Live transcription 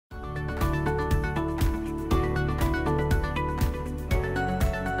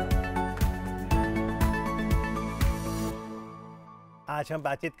आज हम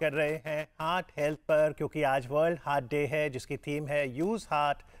बातचीत कर रहे हैं हार्ट हेल्थ पर, क्योंकि आज वर्ल्ड हार्ट डे है जिसकी थीम है यूज़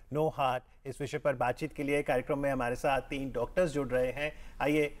हार्ट नो हार्ट। इस विषय पर बातचीत के लिए कार्यक्रम में हमारे साथ 3 डॉक्टर्स जुड़ रहे हैं।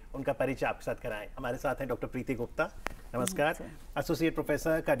 आइए उनका परिचय आपके साथ कराएं। हमारे साथ हैं डॉक्टर प्रीति गुप्ता, नमस्कार, एसोसिएट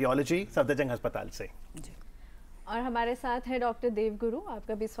प्रोफेसर कार्डियोलॉजी सफदरजंग अस्पताल से जी। और हमारे साथ है डॉक्टर देवगुरु,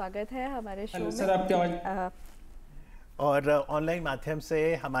 आपका भी स्वागत है हमारे शो में। सर आपकी आवाज। और ऑनलाइन माध्यम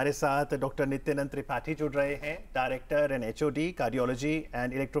से हमारे साथ डॉक्टर नित्यानंद त्रिपाठी जुड़ रहे हैं, director and HOD cardiology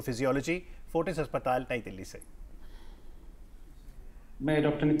and electrophysiology, Fortis अस्पताल नई दिल्ली से। मैं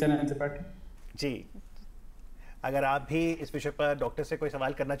डॉक्टर नित्यानंद त्रिपाठी जी। अगर आप भी इस विषय पर डॉक्टर से कोई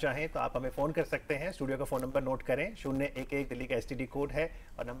सवाल करना चाहें तो आप हमें फ़ोन कर सकते हैं। स्टूडियो का फ़ोन नंबर नोट करें, 011 दिल्ली का STD कोड है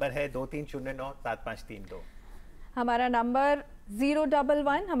और नंबर है 23097532। हमारा नंबर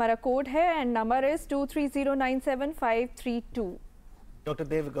 011, हमारा कोड है एंड नंबर इज 23097532। डॉक्टर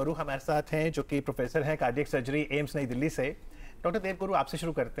देवगुरु हमारे साथ हैं जो कि प्रोफेसर हैं कार्डियक सर्जरी AIIMS नई दिल्ली से। डॉक्टर देवगुरु, आपसे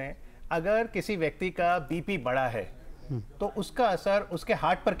शुरू करते हैं। अगर किसी व्यक्ति का बीपी बढ़ा है तो उसका असर उसके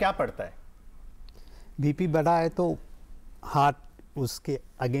हार्ट पर क्या पड़ता है? बीपी बढ़ा है तो हार्ट उसके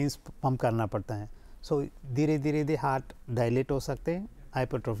अगेंस्ट पंप करना पड़ता है। सो धीरे धीरे हार्ट डायलेट हो सकते हैं,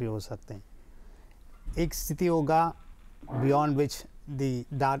 हाइपरट्रोफी हो सकते हैं। एक स्थिति होगा beyond which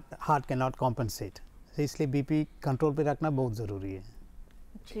that heart can not compensate, इसलिए बीपी कंट्रोल पे रखना बहुत ज़रूरी है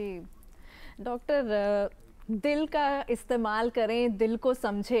जी। डॉक्टर, दिल का इस्तेमाल करें, दिल को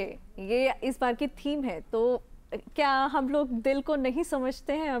समझे, ये इस बार की थीम है। तो क्या हम लोग दिल को नहीं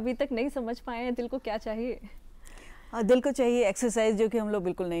समझते हैं, अभी तक नहीं समझ पाए हैं दिल को क्या चाहिए? दिल को चाहिए एक्सरसाइज, जो कि हम लोग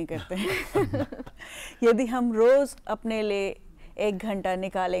बिल्कुल नहीं करते हैं। यदि हम रोज़ अपने लिए 1 घंटा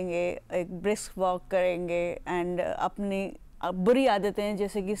निकालेंगे, एक ब्रिस्क वॉक करेंगे एंड अपनी बुरी आदतें हैं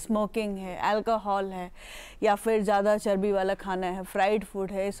जैसे कि स्मोकिंग है, अल्कोहल है या फिर ज़्यादा चर्बी वाला खाना है, फ्राइड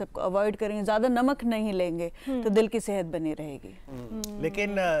फूड है, सबको अवॉइड करेंगे, ज़्यादा नमक नहीं लेंगे तो दिल की सेहत बनी रहेगी।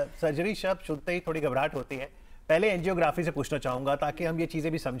 लेकिन सर्जरी शब्द सुनते ही थोड़ी घबराहट होती है। पहले एंजियोग्राफी से पूछना चाहूँगा ताकि हम ये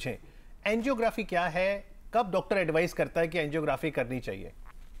चीज़ें भी समझें। एंजियोग्राफी क्या है, कब डॉक्टर एडवाइस करता है कि एंजियोग्राफी करनी चाहिए?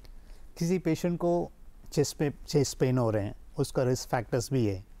 किसी पेशेंट को चेस्ट पेन हो रहे हैं, उसका रिस्क फैक्टर्स भी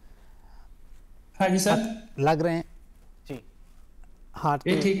है। हाँ जी सर। लग रहे हैं जी, हार्ट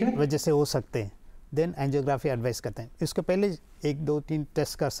की वजह से हो सकते हैं, देन एंजियोग्राफी एडवाइस करते हैं। इसके पहले 1, 2, 3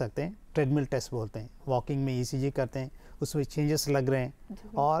 टेस्ट कर सकते हैं, ट्रेडमिल टेस्ट बोलते हैं। वॉकिंग में ECG करते हैं, उसमें चेंजेस लग रहे हैं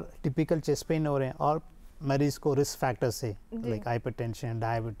और टिपिकल चेस्ट पेन हो रहे हैं और मरीज को रिस्क फैक्टर्स से like hypertension,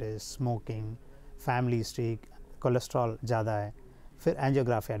 diabetes, smoking, family history, cholesterol ज़्यादा है, फिर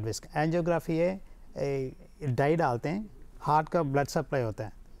एंजियोग्राफी एडवाइस। एंजियोग्राफी है डाई डालते हैं, हार्ट का ब्लड सप्लाई होता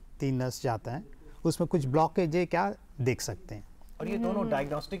है, 3 नस जाता है, उसमें कुछ ब्लॉकेज है क्या देख सकते हैं। और ये दोनों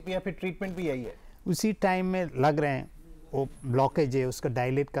डायग्नोस्टिक भी या फिर ट्रीटमेंट भी यही है? उसी टाइम में लग रहे हैं वो ब्लॉकेज है, उसका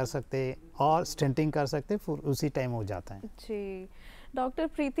डायलेट कर सकते हैं और स्टेंटिंग कर सकते हैं, फिर उसी टाइम हो जाता है जी। डॉक्टर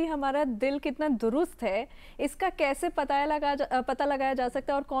प्रीति, हमारा दिल कितना दुरुस्त है, इसका कैसे पता लगाया जा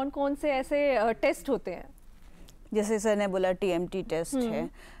सकता है और कौन कौन से ऐसे टेस्ट होते हैं? जैसे सर ने बोला TMT टेस्ट है।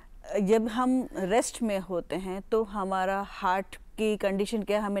 जब हम रेस्ट में होते हैं तो हमारा हार्ट की कंडीशन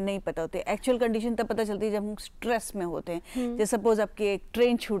क्या हमें नहीं पता होती। एक्चुअल कंडीशन तब पता चलती है जब हम स्ट्रेस में होते हैं। जैसे सपोज आपकी एक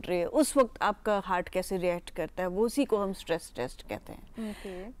ट्रेन छूट रही है, उस वक्त आपका हार्ट कैसे रिएक्ट करता है, वो उसी को हम स्ट्रेस टेस्ट कहते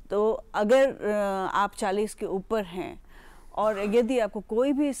हैं। तो अगर आप 40 के ऊपर हैं और यदि आपको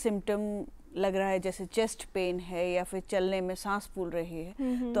कोई भी सिम्टम लग रहा है जैसे चेस्ट पेन है या फिर चलने में सांस फूल रही है,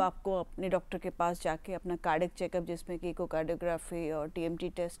 तो आपको अपने डॉक्टर के पास जाके अपना कार्डियक चेकअप जिसमें कि इकोकार्डियोग्राफी और TMT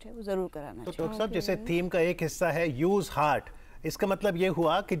टेस्ट है वो जरूर कराना चाहिए। तो डॉक्टर साहब, जैसे थीम का एक हिस्सा है यूज हार्ट, इसका मतलब ये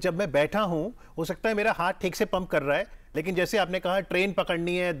हुआ कि जब मैं बैठा हूँ हो सकता है मेरा हार्ट ठीक से पंप कर रहा है, लेकिन जैसे आपने कहा ट्रेन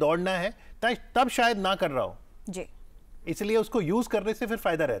पकड़नी है, दौड़ना है, तब शायद ना कर रहा हो जी, इसलिए उसको यूज करने से फिर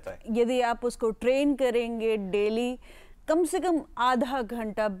फायदा रहता है। यदि आप उसको ट्रेन करेंगे डेली कम से कम आधा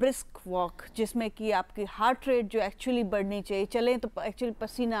घंटा ब्रिस्क वॉक, जिसमें कि आपकी हार्ट रेट जो एक्चुअली बढ़नी चाहिए, चलें तो एक्चुअली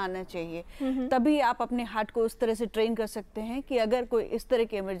पसीना आना चाहिए, तभी आप अपने हार्ट को उस तरह से ट्रेन कर सकते हैं कि अगर कोई इस तरह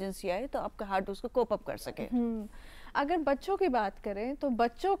की इमरजेंसी आए तो आपका हार्ट उसको कोप अप कर सके। अगर बच्चों की बात करें तो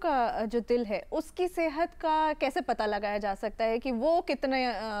बच्चों का जो दिल है उसकी सेहत का कैसे पता लगाया जा सकता है कि वो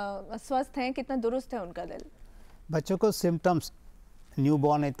कितने स्वस्थ हैं, कितना दुरुस्त है उनका दिल? बच्चों को सिम्टम्स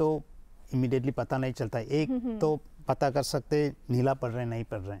न्यूबॉर्न है तो इमीडिएटली पता नहीं चलता है। एक तो पता कर सकते नीला पड़ रहे हैं, नहीं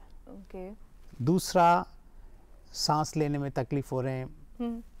पड़ रहे हैं। दूसरा, सांस लेने में तकलीफ हो रहे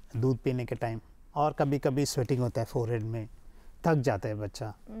हैं दूध पीने के टाइम, और कभी कभी स्वेटिंग होता है फोरहेड में, थक जाता है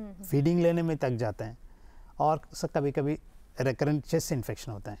बच्चा, फीडिंग लेने में थक जाता है, और कभी कभी रिकरेंट चेस्ट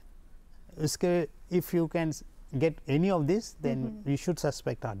इन्फेक्शन होता है। इसके if you can get any of this, then we should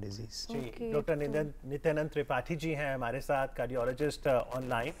suspect heart disease. Doctor Nityanand Tripathi ji हैं हमारे साथ, कार्डियोलॉजिस्ट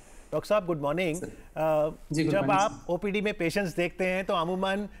ऑनलाइन। डॉक्टर साहब गुड मॉर्निंग। जब आप ओपीडी में पेशेंट्स देखते हैं तो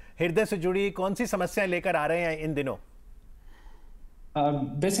अमूमन हृदय से जुड़ी कौन सी समस्याएं लेकर आ रहे हैं इन दिनों?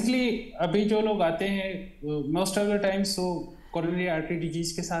 बेसिकली अभी जो लोग आते हैं मोस्ट ऑफ द टाइम्स वो कोरोनरी आर्टरी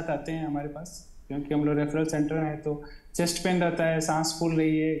डिजीज के साथ आते हैं हमारे पास, क्योंकि हम लोग रेफरल सेंटर हैं। तो चेस्ट पेन रहता है, सांस फूल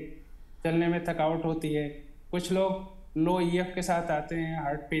रही है, चलने में थकावट होती है। कुछ लोग लो ईएफ के साथ आते हैं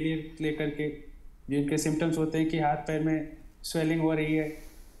हार्ट फेलियर लेकर के, जिनके सिम्टम्स होते हैं कि हाथ पैर में स्वेलिंग हो रही है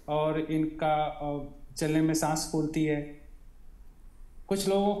और इनका चलने में सांस फूलती है। कुछ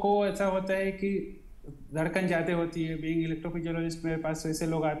लोगों को ऐसा होता है कि धड़कन ज़्यादा होती है। बीइंग इलेक्ट्रोफिजियोलॉजिस्ट मेरे पास वैसे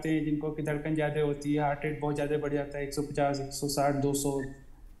लोग आते हैं जिनको कि धड़कन ज़्यादा होती है, हार्ट रेट बहुत ज़्यादा बढ़ जाता है, 150, 160, 200,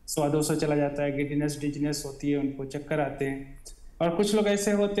 100-200 चला जाता है, गिडीनेस डिजीनेस होती है, उनको चक्कर आते हैं। और कुछ लोग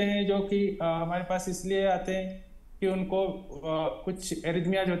ऐसे होते हैं जो कि हमारे पास इसलिए आते हैं कि उनको कुछ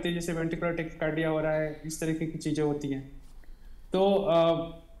एरिथमियाज होती है, जैसे वेंट्रिकुलर टैकिकार्डिया हो रहा है, इस तरीके की चीज़ें होती हैं। तो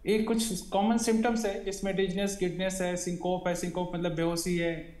ये कुछ कॉमन सिम्टम्स है जिसमें डिजीनेस, गिडनेस है, सिंकोप है, सिंकोप मतलब बेहोशी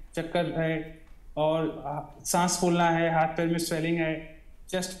है, चक्कर है और सांस फूलना है, हाथ पैर में स्वेलिंग है,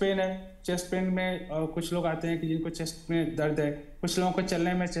 चेस्ट पेन है। चेस्ट पेन में कुछ लोग आते हैं कि जिनको चेस्ट में दर्द है, कुछ लोगों को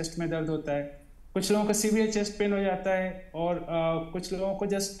चलने में चेस्ट में दर्द होता है, कुछ लोगों को सीवियर चेस्ट पेन हो जाता है और कुछ लोगों को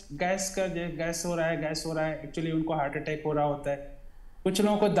जस्ट गैस हो रहा है, एक्चुअली उनको हार्ट अटैक हो रहा होता है। कुछ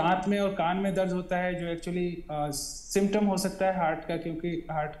लोगों को दांत में और कान में दर्द होता है, जो एक्चुअली सिम्टम हो सकता है हार्ट का, क्योंकि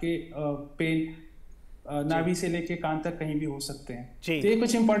हार्ट के पेन नाभि से लेके कान तक कहीं भी हो सकते हैं। तो ये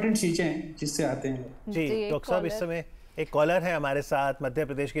कुछ इंपॉर्टेंट चीजें हैं जिससे आते हैं। जी डॉक्टर साहब, इस समय एक कॉलर है हमारे साथ मध्य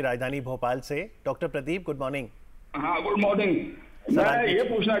प्रदेश की राजधानी भोपाल से। Doctor Pradeep, good morning. हाँ गुड मॉर्निंग। मैं ये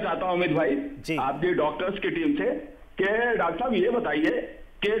पूछना चाहता हूँ अमित भाई जी आपकी डॉक्टर्स की टीम से कि डॉक्टर साहब ये बताइए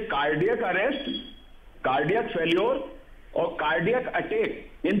कि कार्डियक अरेस्ट, कार्डियक फेल्योर और कार्डियक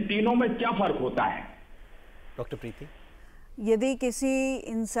अटैक, इन तीनों में क्या फर्क होता है? डॉक्टर प्रीति। यदि किसी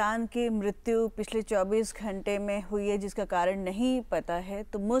इंसान की मृत्यु पिछले 24 घंटे में हुई है जिसका कारण नहीं पता है,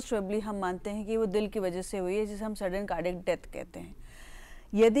 तो मोस्ट प्रोबेबली हम मानते हैं कि वो दिल की वजह से हुई है, जिसे हम सडन कार्डियक डेथ कहते हैं।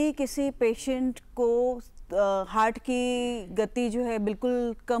 यदि किसी पेशेंट को हार्ट की गति जो है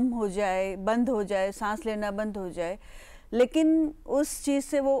बिल्कुल कम हो जाए, बंद हो जाए, सांस लेना बंद हो जाए, लेकिन उस चीज़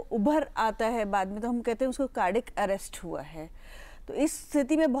से वो उभर आता है बाद में, तो हम कहते हैं उसको कार्डियक अरेस्ट हुआ है। तो इस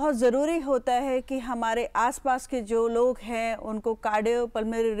स्थिति में बहुत ज़रूरी होता है कि हमारे आसपास के जो लोग हैं उनको कार्डियो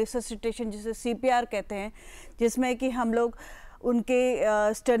पल्मोनरी रिससिटेशन, जिसे सीपीआर कहते हैं, जिसमें कि हम लोग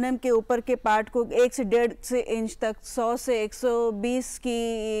उनके स्टर्नम के ऊपर के पार्ट को 1 से 1.5 इंच तक 100 से 120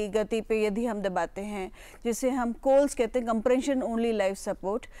 की गति पे यदि हम दबाते हैं, जिसे हम कोल्स कहते हैं, कंप्रेशन ओनली लाइफ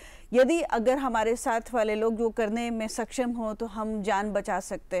सपोर्ट। यदि अगर हमारे साथ वाले लोग जो करने में सक्षम हो तो हम जान बचा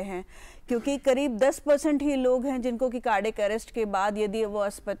सकते हैं, क्योंकि करीब 10% ही लोग हैं जिनको कि कार्डियक अरेस्ट के बाद यदि वो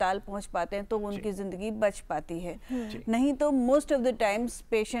अस्पताल पहुंच पाते हैं तो उनकी ज़िंदगी बच पाती है, नहीं तो most of the times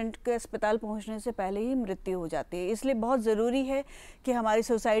patient के अस्पताल पहुंचने से पहले ही मृत्यु हो जाती है। इसलिए बहुत ज़रूरी है कि हमारी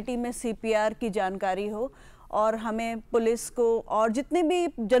सोसाइटी में सीपीआर की जानकारी हो और हमें पुलिस को और जितने भी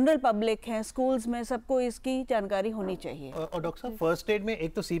जनरल पब्लिक हैं, स्कूल्स में, सबको इसकी जानकारी होनी चाहिए। और डॉक्टर साहब, फर्स्ट एड में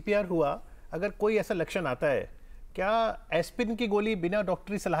एक तो सीपीआर हुआ, अगर कोई ऐसा लक्षण आता है, क्या एस्पिरिन की गोली बिना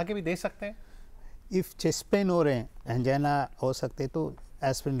डॉक्टरी सलाह के भी दे सकते हैं? इफ चेस्ट पेन हो रहे हैं, एंजाइना हो सकते हैं, तो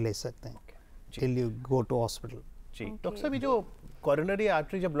एस्पिरिन ले सकते हैं till you go to hospital. Ji doctor साहब, ये जो कोरोनरी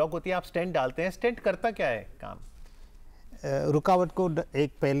आर्टरी जब ब्लॉक होती है, आप स्टेंट डालते हैं, स्टेंट करता क्या है काम? रुकावट को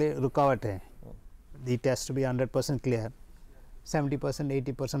एक पहले रुकावट है, दी टेस्ट भी 100% क्लियर, 70%,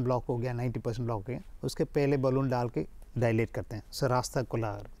 80% ब्लॉक हो गया, 90% ब्लॉक हो गया, उसके पहले बलून डाल के डायलेट करते हैं, सो रास्ता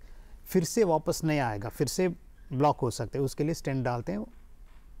खुला, फिर से वापस नहीं आएगा, फिर से ब्लॉक हो सकते हैं, उसके लिए स्टेंट डालते हैं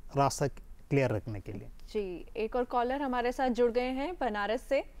रास्ता क्लियर रखने के लिए। जी एक और कॉलर हमारे साथ जुड़ गए हैं बनारस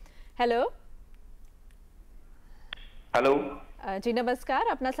से। हेलो। हेलो जी नमस्कार,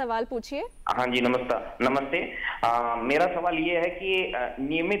 अपना सवाल पूछिए। हाँ जी नमस्ते। मेरा सवाल ये है कि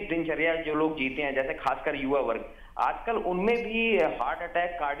नियमित दिनचर्या जो लोग जीते हैं, जैसे खासकर युवा वर्ग, आजकल उनमें भी हार्ट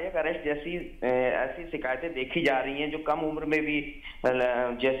अटैक, कार्डियक अरेस्ट जैसी ऐसी शिकायतें देखी जा रही हैं, जो कम उम्र में भी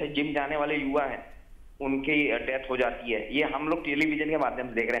जैसे जिम जाने वाले युवा हैं उनकी डेथ हो जाती है। ये हम लोग टेलीविजन के माध्यम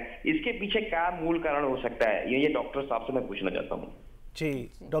से देख रहे हैं, इसके पीछे क्या मूल कारण हो सकता है, ये डॉक्टर साहब से मैं पूछना चाहता हूँ।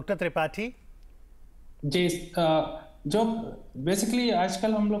 जी डॉक्टर त्रिपाठी। जी जो बेसिकली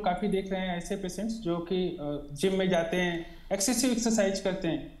आजकल हम लोग काफ़ी देख रहे हैं ऐसे पेशेंट्स जो कि जिम में जाते हैं, एक्सेसिव एक्सरसाइज करते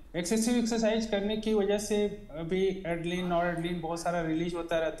हैं। एक्सेसिव एक्सरसाइज करने की वजह से अभी एड्रेनलिन, नॉरएड्रेनलिन बहुत सारा रिलीज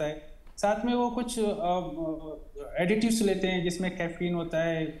होता रहता है, साथ में वो कुछ एडिटिव्स लेते हैं जिसमें कैफीन होता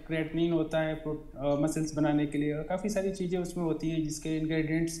है, क्रेटिनिन होता है मसल्स बनाने के लिए, और काफ़ी सारी चीज़ें उसमें होती हैं जिसके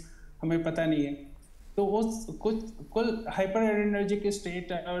इंग्रेडिएंट्स हमें पता नहीं है। तो वो कुल हाइपर एड्रेनर्जिक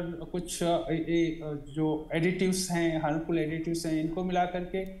स्टेट और कुछ जो एडिटिव्स हैं, हार्मफुल एडिटिव्स हैं, इनको मिला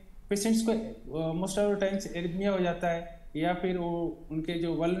करके पेशेंट्स को most of the times arrhythmia हो जाता है या फिर वो उनके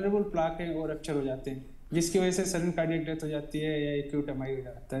जो वल्नरेबल प्लाक हैं वो रप्चर हो जाते हैं, जिसकी वजह से सडन कार्डियक डेथ हो जाती है या एक्यूट एमआई हो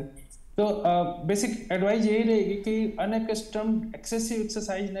जाता है। तो बेसिक एडवाइस यही रहेगी कि अनएकस्टम्ड एक्सेसिव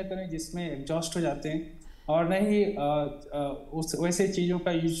एक्सरसाइज न करें जिसमें एग्जॉस्ट हो जाते हैं, और न ही उस वैसे चीज़ों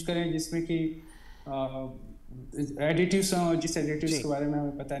का यूज करें जिसमें कि एडिटिव्स हों, जिस एडिटिव्स के बारे में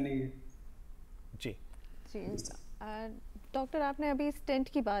हमें पता नहीं है। जी जी डॉक्टर, आपने अभी स्टेंट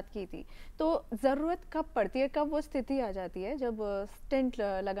की बात की थी, तो ज़रूरत कब पड़ती है, कब वो स्थिति आ जाती है जब स्टेंट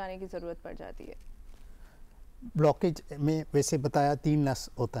लगाने की ज़रूरत पड़ जाती है? ब्लॉकेज में वैसे बताया 3 नस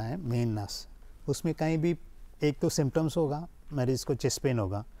होता है, मेन नस। उसमें कहीं भी एक तो सिम्टम्स होगा, मरीज़ को चेस्ट पेन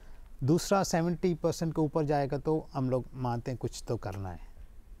होगा, दूसरा 70% के ऊपर जाएगा तो हम लोग मानते हैं कुछ तो करना है।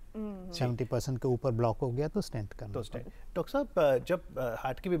 70% के ऊपर ब्लॉक हो गया तो स्टेंट करना। तो स्टेंट। डॉक्टर साहब, जब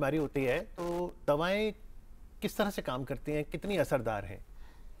हार्ट की बीमारी होती है तो दवाएं किस तरह से काम करती हैं, कितनी असरदार है?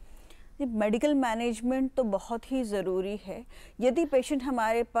 मेडिकल मैनेजमेंट तो बहुत ही ज़रूरी है। यदि पेशेंट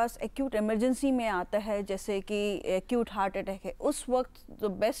हमारे पास एक्यूट इमरजेंसी में आता है, जैसे कि एक्यूट हार्ट अटैक है, उस वक्त जो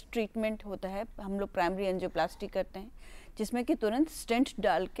बेस्ट ट्रीटमेंट होता है, हम लोग प्राइमरी एंजियोप्लास्टी करते हैं, जिसमें कि तुरंत स्टेंट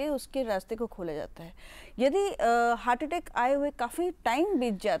डाल के उसके रास्ते को खोला जाता है। यदि हार्ट अटैक आए हुए काफ़ी टाइम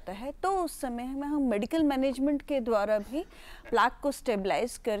बीत जाता है तो उस समय में हम मेडिकल मैनेजमेंट के द्वारा भी प्लाक को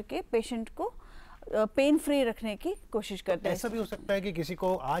स्टेबलाइज करके पेशेंट को पेन फ्री रखने की कोशिश करते हैं। ऐसा भी हो सकता है कि किसी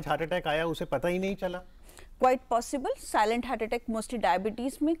को आज हार्ट अटैक आया, उसे पता ही नहीं चला? Quite possible. Silent heart attack mostly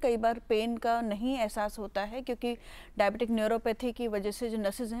diabetes में कई बार पेन का नहीं एहसास होता है, क्योंकि डायबिटिक न्यूरोपैथी की वजह से जो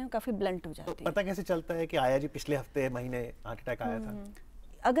नसेज हैं काफ़ी ब्लंट हो जाती है। पता कैसे चलता है कि आया जी पिछले हफ्ते महीने हार्ट अटैक आया था?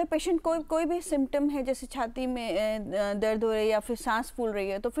 अगर पेशेंट कोई भी सिम्टम है, जैसे छाती में दर्द हो रही है या फिर सांस फूल रही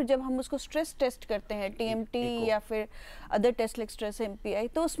है, तो फिर जब हम उसको स्ट्रेस टेस्ट करते हैं, टीएमटी या फिर other taste like stress MPI,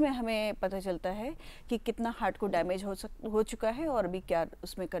 तो उसमें हमें पता चलता है कि कितना हार्ट को डैमेज हो चुका है और अभी क्या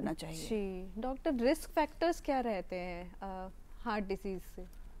उसमें करना चाहिए। जी डॉक्टर, रिस्क फैक्टर्स क्या रहते हैं हार्ट डिसीज से?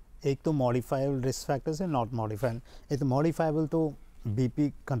 एक तो मॉडिफाइबल रिस्क फैक्टर्स है, नॉट मॉडिफाइबल। एक तो मॉडिफाइबल तो बीपी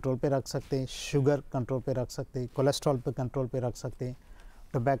कंट्रोल पे रख सकते हैं, शुगर कंट्रोल पे रख सकते हैं, कोलेस्ट्रॉल पे कंट्रोल पे रख सकते हैं,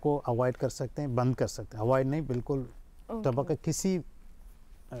 टबैको अवॉइड कर सकते हैं, बंद कर सकते हैं। अवॉइड नहीं, बिल्कुल टबैको किसी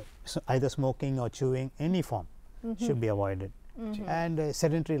आइदर स्मोकिंग और chewing any form should be avoided. And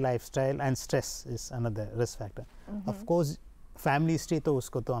sedentary lifestyle and stress is another risk factor. Of course family history तो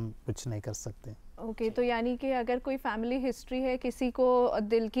उसको तो हम कुछ नहीं कर सकते। ओके, तो यानी कि अगर कोई फैमिली हिस्ट्री है, किसी को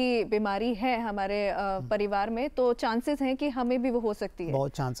दिल की बीमारी है हमारे परिवार में, तो चांसेस हैं कि हमें भी वो हो सकती है।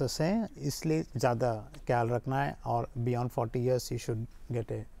 बहुत चांसेस हैं, इसलिए ज़्यादा ख्याल रखना है। और beyond 40 years you should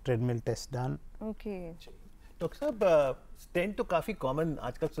get A treadmill test done. Okay doctor साहब, स्टेंट तो काफ़ी कॉमन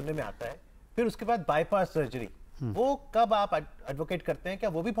आजकल सुनने में आता है, फिर उसके बाद बाईपास सर्जरी, वो कब आप एडवोकेट करते हैं? क्या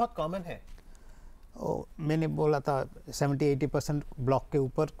वो भी बहुत कॉमन है? मैंने बोला था 70-80% ब्लॉक के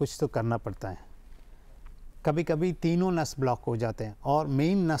ऊपर कुछ तो करना पड़ता है। कभी कभी तीनों नस ब्लॉक हो जाते हैं और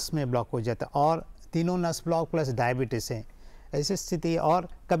मेन नस में ब्लॉक हो जाता है, और तीनों नस ब्लॉक प्लस डायबिटीज़ है, ऐसी स्थिति। और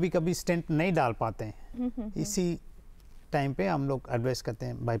कभी कभी स्टेंट नहीं डाल पाते हैं, इसी टाइम पे हम लोग एडवाइस करते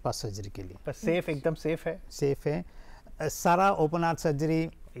हैं बाईपास सर्जरी के लिए। पर सेफ, एकदम सेफ है? सेफ है। सारा ओपन हार्ट सर्जरी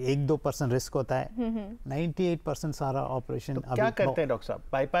 1-2% रिस्क होता है, 98% सारा ऑपरेशन। तो क्या करते हैं डॉक्टर साहब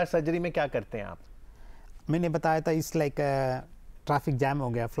बाईपास सर्जरी में, क्या करते हैं आप? मैंने बताया था, इस लाइक ट्रैफिक जैम हो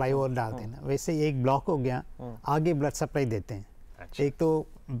गया, फ्लाईओवर डालते हैं ना, वैसे एक ब्लॉक हो गया, आगे ब्लड सप्लाई देते हैं। अच्छा। एक तो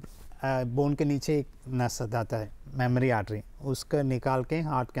बोन के नीचे एक नस आता है, मेमोरी आर्टरी, उसका निकाल के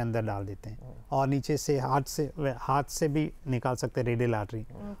हार्ट के अंदर डाल देते हैं, और नीचे से हाथ से भी निकाल सकते हैं रेडियल आर्टरी,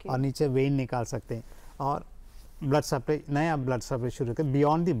 और नीचे वेन निकाल सकते हैं, और ब्लड सप्लाई, नया ब्लड सप्लाई शुरू कर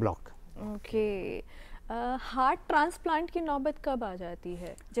beyond the block. Okay, heart transplant की नौबत कब आ जाती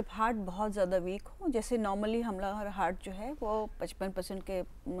है? जब हार्ट बहुत ज़्यादा वीक हो। जैसे नॉर्मली हमारा हार्ट जो है वो 55% के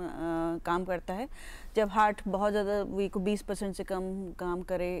काम करता है। जब हार्ट बहुत ज़्यादा वीक हो, 20% से कम काम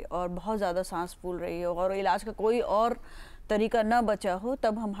करे और बहुत ज़्यादा सांस फूल रही हो और इलाज का कोई और तरीका ना बचा हो,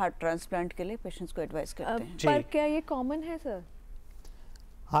 तब हम हार्ट ट्रांसप्लांट के लिए पेशेंट्स को एडवाइस करते हैं। पर क्या ये कॉमन है सर?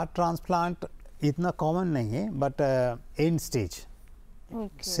 हार्ट ट्रांसप्लांट इतना कॉमन नहीं है, बट एंड स्टेज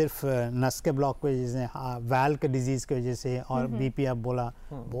सिर्फ नस के ब्लॉक की वजह से, वैल के डिजीज़ की वजह से, और बीपी आप बोला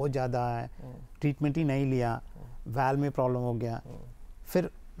बहुत ज़्यादा है, ट्रीटमेंट ही नहीं लिया, वैल में प्रॉब्लम हो गया, फिर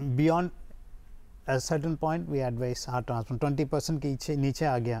beyond a certain point we advice heart transplant. 20% के नीचे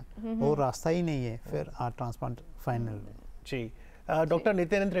आ गया, वो रास्ता ही नहीं है, फिर हार्ट ट्रांसप्लांट फाइनल। जी डॉक्टर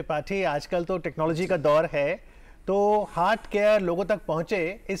नित्यानंद त्रिपाठी, आजकल तो टेक्नोलॉजी का दौर है, तो हार्ट केयर लोगों तक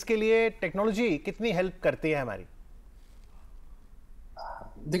पहुँचे, इसके लिए टेक्नोलॉजी कितनी हेल्प करती है हमारी?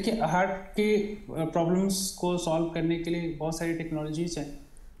 देखिए, हार्ट की प्रॉब्लम्स को सॉल्व करने के लिए बहुत सारी टेक्नोलॉजीज हैं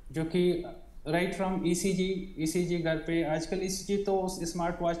जो कि राइट फ्रॉम ईसीजी घर पे, आजकल ईसीजी तो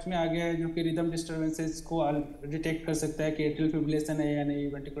स्मार्ट वॉच में आ गया है जो कि रिदम डिस्टर्बेंसेस को डिटेक्ट कर सकता है कि एट्रियल फिब्रिलेशन है या नहीं,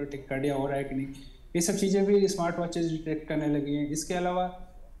 वेंट्रिकुलर टैकिकार्डिया हो रहा है कि नहीं, ये सब चीज़ें भी स्मार्ट वॉचेज डिटेक्ट करने लगी हैं। इसके अलावा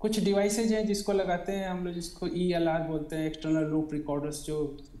कुछ डिवाइसेज हैं जिसको लगाते हैं हम लोग, जिसको ELR बोलते हैं, एक्सटर्नल लूप रिकॉर्डर्स,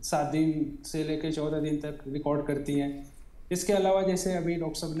 जो 7 दिन से लेकर 14 दिन तक रिकॉर्ड करती हैं। इसके अलावा जैसे अभी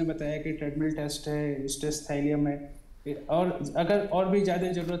डॉक्टर साहब ने बताया कि ट्रेडमिल टेस्ट है, स्ट्रेस थाइलियम है, और अगर और भी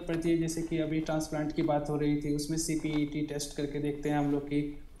ज़्यादा ज़रूरत पड़ती है, जैसे कि अभी ट्रांसप्लांट की बात हो रही थी, उसमें CPET टेस्ट करके देखते हैं हम लोग की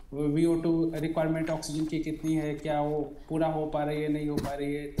VO2 रिक्वायरमेंट ऑक्सीजन की कितनी है, क्या वो पूरा हो पा रही है, नहीं हो पा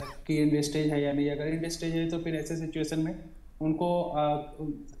रही है, कि एंड स्टेज है या नहीं। अगर एंड स्टेज है तो फिर ऐसे सिचुएशन में उनको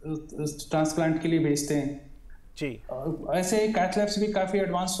ट्रांसप्लांट के लिए भेजते हैं जी। ऐसे कैथ लैब्स भी काफ़ी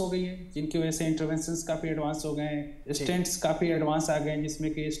एडवांस हो गई है, जिनकी वजह से इंटरवेंशंस काफ़ी एडवांस हो गए हैं, स्टेंट्स काफ़ी एडवांस आ गए हैं,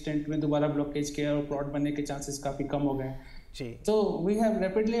 जिसमें कि स्टेंट में दोबारा ब्लॉकेज के और क्लॉट बनने के चांसेस काफ़ी कम हो गए हैं। तो we have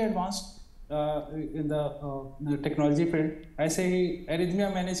rapidly advanced in the technology field. ऐसे ही एरिथमिया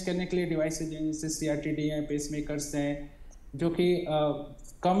मैनेज करने के लिए डिवाइसेज हैं, जैसे CRTD हैं, पेसमेकर्स हैं, जो कि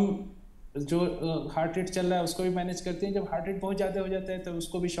कम जो हार्ट रेट चल रहा है उसको भी मैनेज करती हैं, जब हार्ट रेट बहुत ज़्यादा हो जाता है तो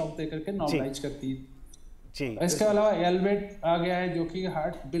उसको भी शॉक दे करके नॉर्मलाइज करती है जी। इसके अलावा एलवेट आ गया है, जो कि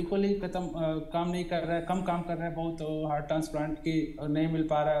हार्ट बिल्कुल ही काम नहीं कर रहा है, कम काम कर रहा है, बहुत हार्ट ट्रांसप्लांट की नहीं मिल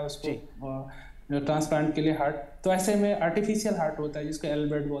पा रहा है उसको ट्रांसप्लांट के लिए हार्ट, तो ऐसे में आर्टिफिशियल हार्ट होता है जिसको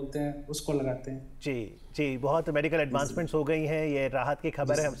एलवेट बोलते हैं, उसको लगाते हैं जी। जी, बहुत मेडिकल एडवांसमेंट्स हो गई हैं, ये राहत की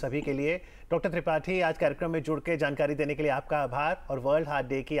खबर है हम सभी के लिए। डॉक्टर त्रिपाठी, आज कार्यक्रम में जुड़ के जानकारी देने के लिए आपका आभार और वर्ल्ड हार्ट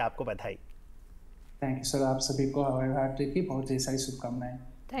डे की आपको बधाई। थैंक यू सर, आप सभी को हार्ट डे की बहुत ही सारी शुभकामनाएं।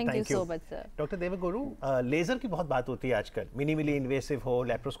 Thank you so much sir. Doctor Devguru, laser की बहुत बात होती है आजकल, मिनिमली इन्वेसिव हो,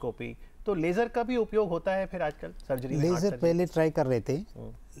 लेप्रोस्कोपी, तो लेजर का भी उपयोग होता है फिर आजकल सर्जरी में? लेजर पहले ट्राई कर रहे थे,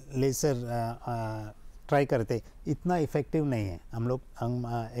 लेजर ट्राई करते, इतना इफेक्टिव नहीं है। हम लोग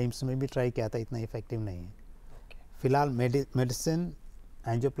एम्स में भी ट्राई किया था, इतना इफेक्टिव नहीं है। फिलहाल मेडिसिन,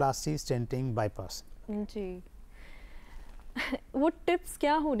 एंजियोप्लास्टी, स्टेंटिंग, बाईपास जी। वो टिप्स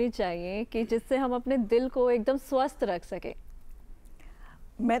क्या होनी चाहिए कि जिससे हम अपने दिल को एकदम स्वस्थ रख सके?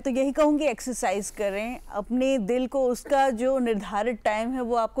 मैं तो यही कहूँगी, एक्सरसाइज करें, अपने दिल को उसका जो निर्धारित टाइम है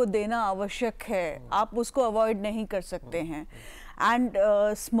वो आपको देना आवश्यक है, आप उसको अवॉइड नहीं कर सकते हैं। एंड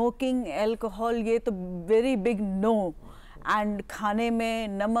स्मोकिंग, अल्कोहल, ये तो वेरी बिग नो। एंड खाने में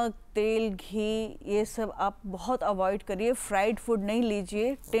नमक, तेल, घी, ये सब आप बहुत अवॉइड करिए। फ्राइड फूड नहीं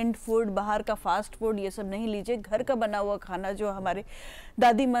लीजिए, टिंड फूड, बाहर का फास्ट फूड, ये सब नहीं लीजिए। घर का बना हुआ खाना जो हमारे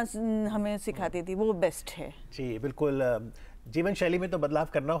दादी माँ हमें सिखाती थी वो बेस्ट है जी। बिल्कुल, जीवन शैली में तो बदलाव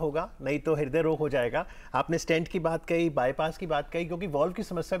करना होगा, नहीं तो हृदय रोग हो जाएगा। आपने स्टेंट की बात कही, बाईपास की बात कही, क्योंकवाल्व की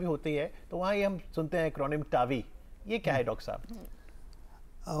समस्या भी होती है, तो वहाँ ये हम सुनते हैं एक्रोनिम टावी, ये क्या है डॉक्टर साहब?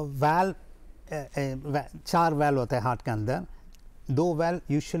 वाल्व, 4 वाल्व होता है हार्ट के अंदर, 2 वाल्व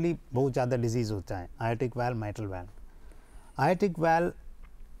यूजुअली बहुत ज़्यादा डिजीज़ होता है, aortic valve, mitral valve. Aortic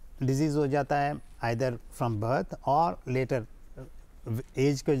valve disease हो जाता है आइदर फ्रॉम बर्थ और लेटर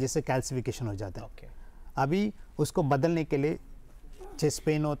एज की वजह से कैल्सिफिकेशन हो जाता है। अभी उसको बदलने के लिए चेस्ट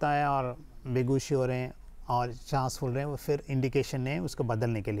पेन होता है और बेगुशी हो रहे हैं और सांस फूल रहे हैं, वो फिर इंडिकेशन है उसको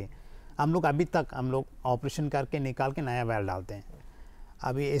बदलने के लिए। हम लोग अभी तक ऑपरेशन करके निकाल के नया वाल्व डालते हैं।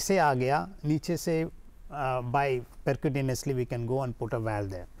 अभी ऐसे आ गया नीचे से, bye percutaneously we can go and put a valve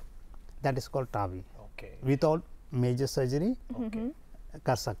there, that is called TAVI, without major surgery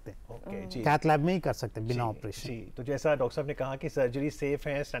कर सकते हैं, कैथ लैब में ही कर सकते हैं बिना ऑपरेशन। जी, तो जैसा डॉक्टर साहब ने कहा कि सर्जरी सेफ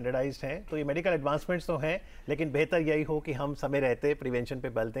है, स्टैंडर्डाइज्ड है, तो ये मेडिकल एडवांसमेंट्स तो हैं, लेकिन बेहतर यही हो कि हम समय रहते प्रिवेंशन पे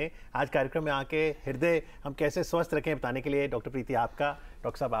बल दें। आज कार्यक्रम में आके हृदय हम कैसे स्वस्थ रखें बताने के लिए डॉक्टर प्रीति आपका,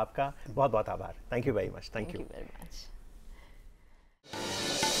 डॉक्टर साहब आपका बहुत बहुत आभार। Thank you very much. Thank you very much.